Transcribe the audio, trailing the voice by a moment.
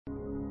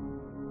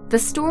The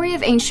story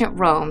of ancient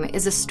Rome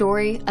is a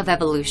story of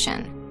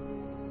evolution,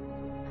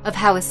 of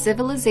how a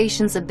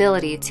civilization's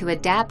ability to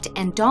adapt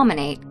and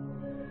dominate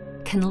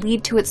can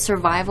lead to its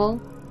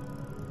survival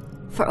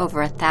for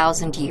over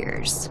 1,000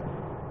 years.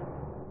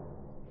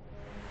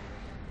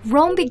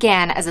 Rome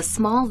began as a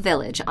small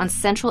village on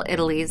central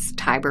Italy's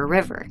Tiber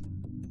River.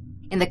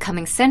 In the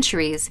coming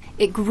centuries,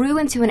 it grew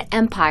into an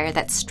empire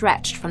that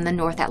stretched from the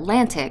North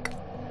Atlantic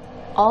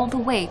all the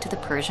way to the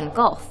Persian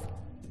Gulf.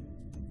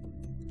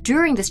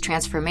 During this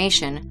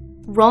transformation,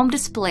 Rome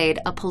displayed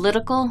a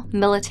political,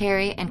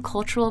 military, and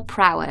cultural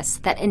prowess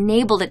that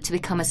enabled it to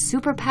become a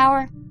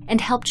superpower and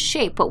helped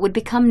shape what would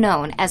become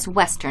known as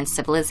Western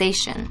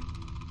civilization.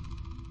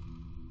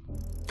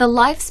 The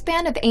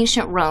lifespan of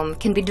ancient Rome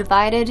can be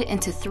divided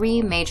into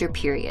 3 major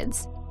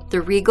periods: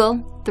 the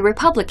regal, the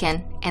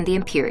republican, and the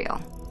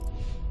imperial.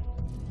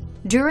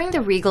 During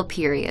the regal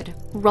period,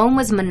 Rome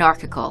was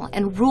monarchical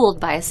and ruled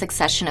by a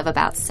succession of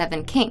about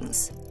 7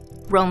 kings.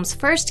 Rome's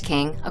first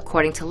king,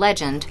 according to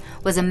legend,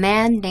 was a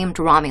man named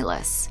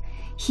Romulus.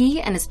 He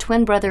and his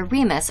twin brother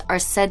Remus are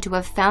said to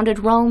have founded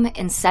Rome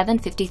in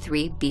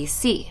 753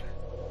 BC.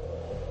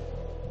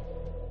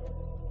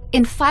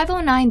 In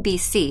 509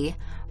 BC,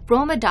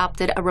 Rome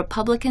adopted a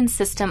republican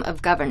system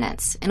of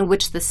governance in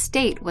which the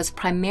state was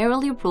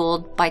primarily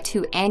ruled by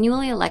 2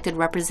 annually elected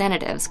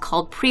representatives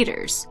called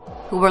praetors,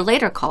 who were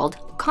later called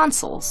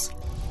consuls.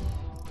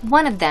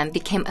 One of them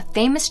became a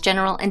famous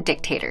general and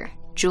dictator,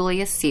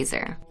 Julius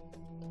Caesar.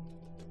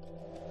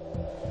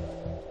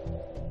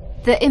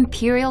 The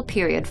imperial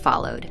period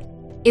followed.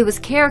 It was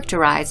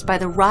characterized by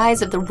the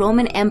rise of the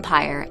Roman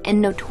Empire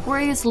and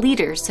notorious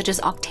leaders such as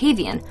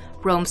Octavian,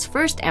 Rome's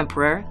first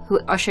emperor,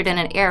 who ushered in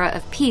an era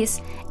of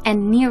peace,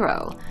 and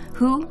Nero,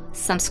 who,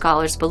 some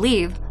scholars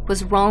believe,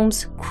 was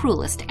Rome's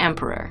cruelest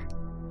emperor.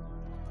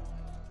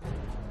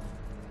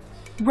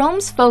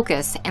 Rome's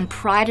focus and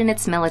pride in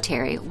its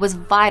military was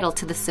vital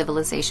to the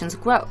civilization's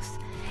growth,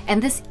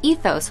 and this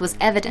ethos was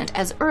evident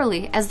as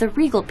early as the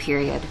regal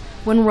period,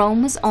 when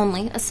Rome was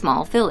only a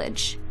small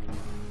village.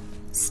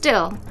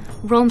 Still,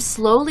 Rome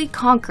slowly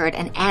conquered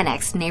and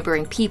annexed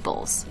neighboring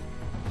peoples.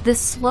 This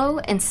slow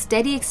and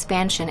steady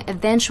expansion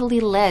eventually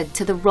led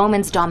to the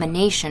Romans'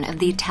 domination of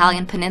the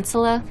Italian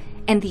peninsula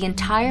and the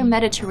entire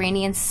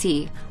Mediterranean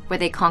Sea, where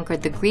they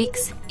conquered the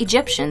Greeks,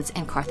 Egyptians,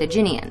 and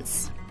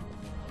Carthaginians.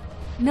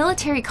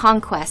 Military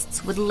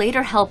conquests would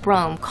later help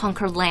Rome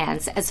conquer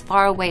lands as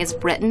far away as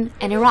Britain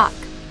and Iraq.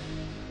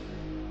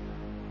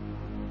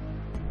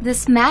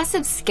 This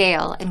massive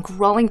scale and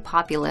growing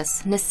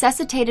populace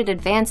necessitated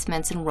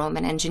advancements in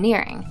Roman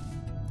engineering.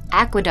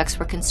 Aqueducts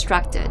were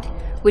constructed,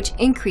 which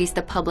increased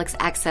the public's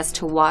access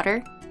to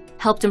water,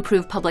 helped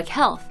improve public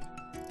health,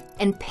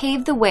 and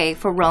paved the way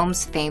for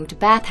Rome's famed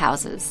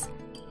bathhouses.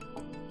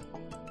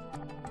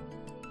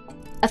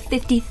 A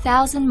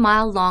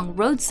 50,000-mile-long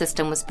road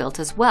system was built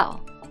as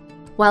well.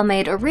 While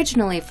made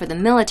originally for the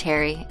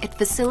military, it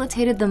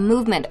facilitated the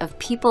movement of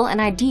people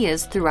and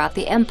ideas throughout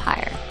the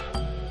empire.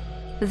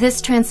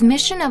 This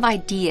transmission of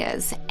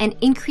ideas and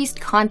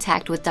increased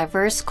contact with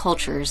diverse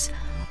cultures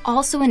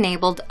also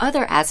enabled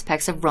other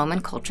aspects of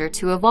Roman culture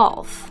to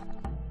evolve.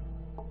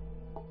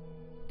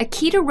 A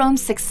key to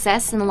Rome's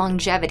success and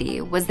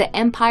longevity was the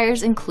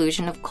empire's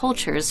inclusion of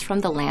cultures from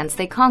the lands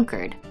they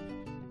conquered.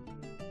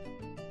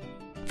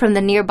 From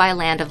the nearby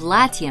land of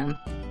Latium,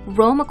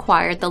 Rome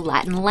acquired the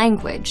Latin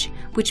language,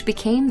 which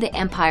became the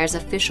empire's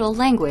official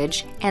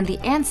language and the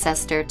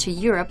ancestor to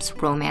Europe's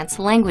Romance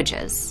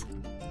languages.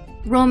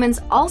 Romans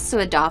also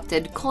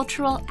adopted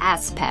cultural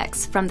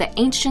aspects from the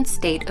ancient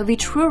state of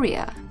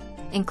Etruria,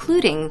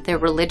 including their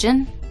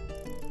religion,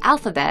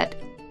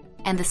 alphabet,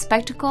 and the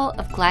spectacle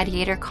of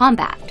gladiator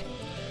combat.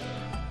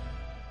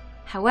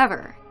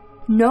 However,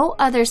 no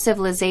other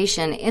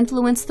civilization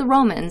influenced the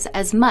Romans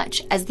as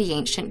much as the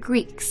ancient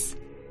Greeks.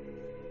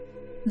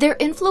 Their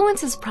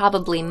influence is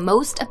probably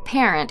most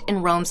apparent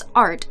in Rome's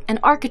art and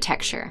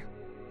architecture.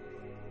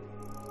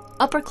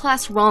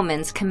 Upper-class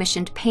Romans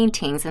commissioned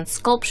paintings and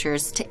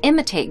sculptures to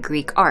imitate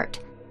Greek art.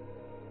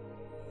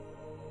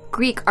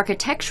 Greek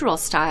architectural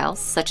styles,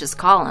 such as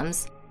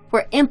columns,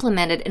 were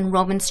implemented in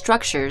Roman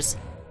structures,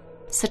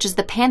 such as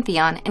the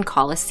Pantheon and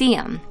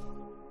Colosseum.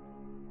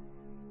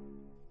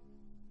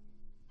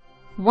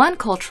 One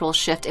cultural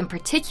shift in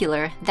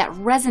particular that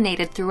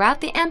resonated throughout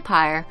the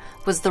empire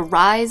was the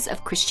rise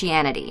of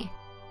Christianity.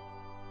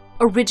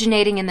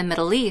 Originating in the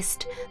Middle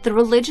East, the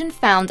religion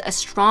found a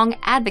strong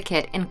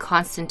advocate in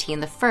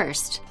Constantine I,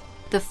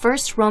 the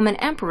first Roman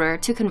emperor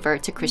to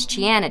convert to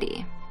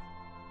Christianity.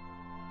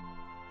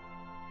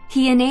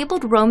 He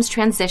enabled Rome's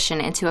transition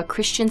into a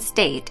Christian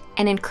state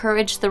and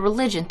encouraged the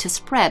religion to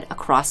spread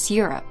across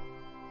Europe.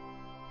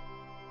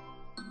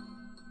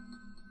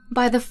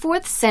 By the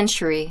 4th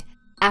century,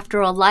 after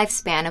a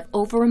lifespan of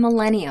over a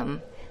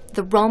millennium,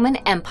 the Roman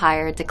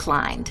Empire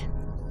declined.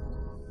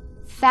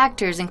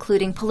 Factors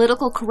including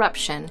political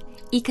corruption,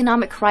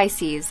 economic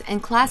crises,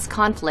 and class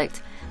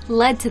conflict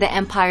led to the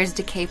empire's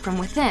decay from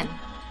within,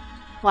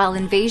 while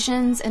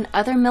invasions and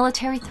other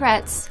military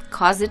threats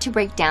caused it to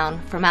break down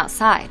from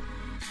outside.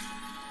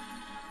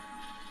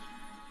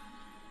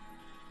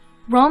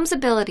 Rome's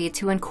ability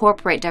to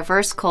incorporate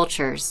diverse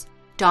cultures,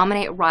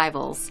 dominate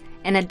rivals,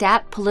 and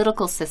adapt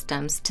political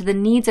systems to the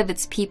needs of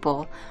its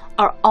people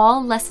are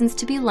all lessons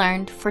to be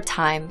learned for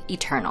time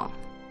eternal.